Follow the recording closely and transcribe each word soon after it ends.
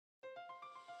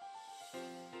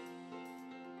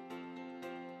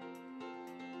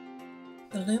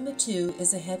The Luma 2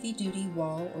 is a heavy-duty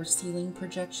wall or ceiling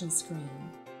projection screen.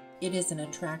 It is an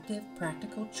attractive,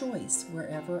 practical choice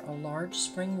wherever a large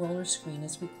spring roller screen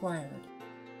is required.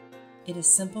 It is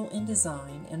simple in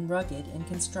design and rugged in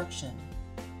construction.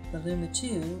 The Luma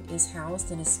 2 is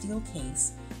housed in a steel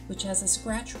case which has a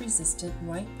scratch-resistant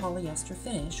white polyester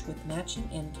finish with matching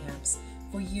end caps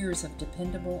for years of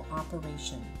dependable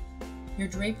operation. Your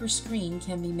Draper screen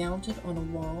can be mounted on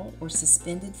a wall or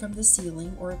suspended from the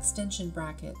ceiling or extension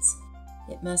brackets.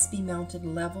 It must be mounted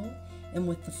level and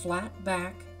with the flat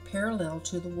back parallel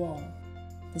to the wall.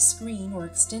 The screen or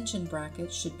extension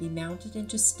brackets should be mounted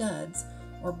into studs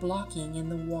or blocking in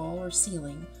the wall or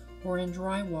ceiling, or in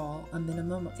drywall a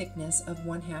minimum thickness of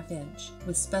 1/2 inch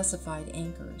with specified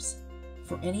anchors.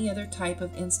 For any other type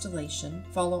of installation,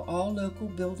 follow all local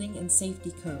building and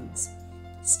safety codes.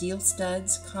 Steel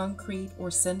studs, concrete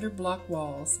or cinder block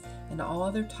walls, and all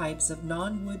other types of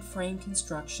non-wood frame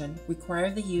construction require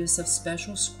the use of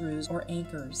special screws or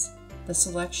anchors. The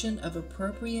selection of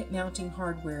appropriate mounting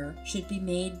hardware should be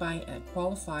made by a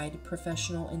qualified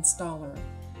professional installer.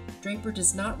 Draper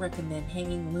does not recommend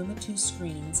hanging Luma 2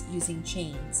 screens using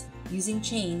chains. Using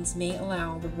chains may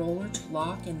allow the roller to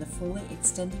lock in the fully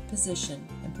extended position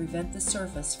and prevent the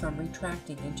surface from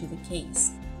retracting into the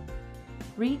case.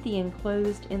 Read the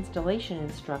enclosed installation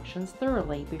instructions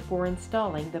thoroughly before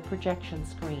installing the projection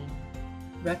screen.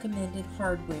 Recommended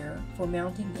hardware for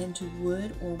mounting into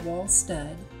wood or wall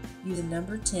stud: use a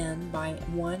number 10 by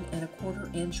 1 1/4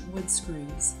 inch wood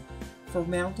screws. For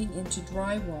mounting into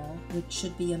drywall, which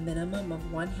should be a minimum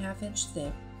of 1/2 inch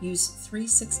thick, use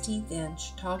 3/16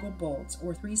 inch toggle bolts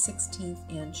or 3/16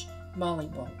 inch molly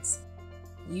bolts.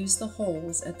 Use the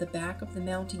holes at the back of the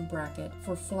mounting bracket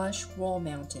for flush wall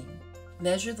mounting.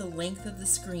 Measure the length of the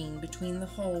screen between the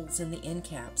holes in the end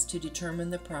caps to determine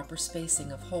the proper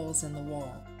spacing of holes in the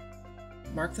wall.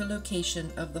 Mark the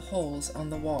location of the holes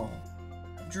on the wall.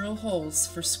 Drill holes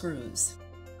for screws.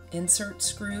 Insert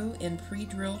screw in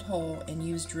pre-drilled hole and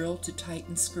use drill to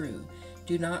tighten screw.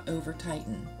 Do not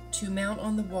over-tighten. To mount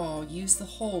on the wall, use the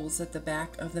holes at the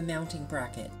back of the mounting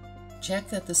bracket. Check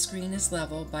that the screen is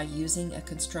level by using a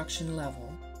construction level.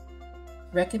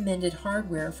 Recommended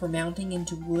hardware for mounting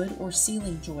into wood or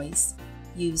ceiling joists: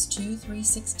 use 2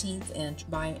 3/16 inch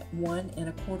by 1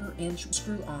 1/4 inch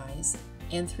screw eyes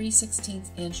and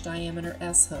 3/16 inch diameter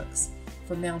S-hooks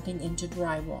for mounting into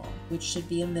drywall, which should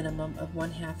be a minimum of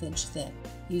 1/2 inch thick.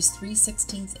 Use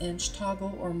 3/16 inch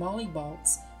toggle or molly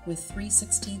bolts with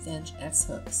 3/16 inch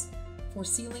S-hooks. For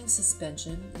ceiling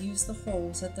suspension, use the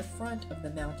holes at the front of the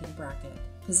mounting bracket.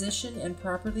 Position and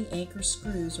properly anchor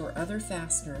screws or other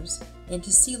fasteners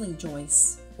into ceiling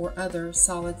joists or other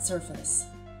solid surface.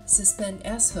 Suspend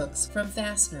S-hooks from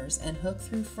fasteners and hook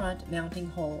through front mounting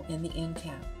hole in the end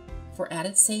cap. For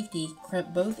added safety,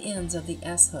 crimp both ends of the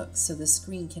S-hooks so the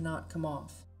screen cannot come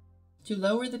off. To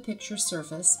lower the picture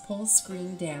surface, pull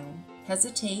screen down.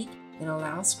 Hesitate and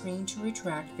allow screen to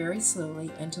retract very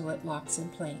slowly until it locks in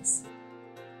place.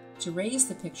 To raise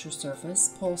the picture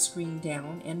surface, pull screen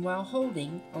down and while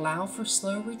holding, allow for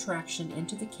slow retraction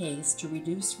into the case to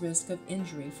reduce risk of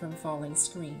injury from falling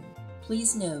screen.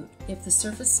 Please note, if the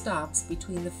surface stops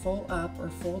between the full up or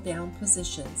full down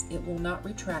positions, it will not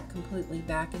retract completely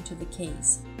back into the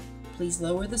case. Please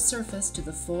lower the surface to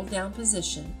the full down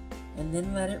position and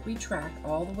then let it retract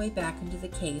all the way back into the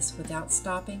case without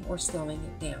stopping or slowing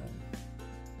it down.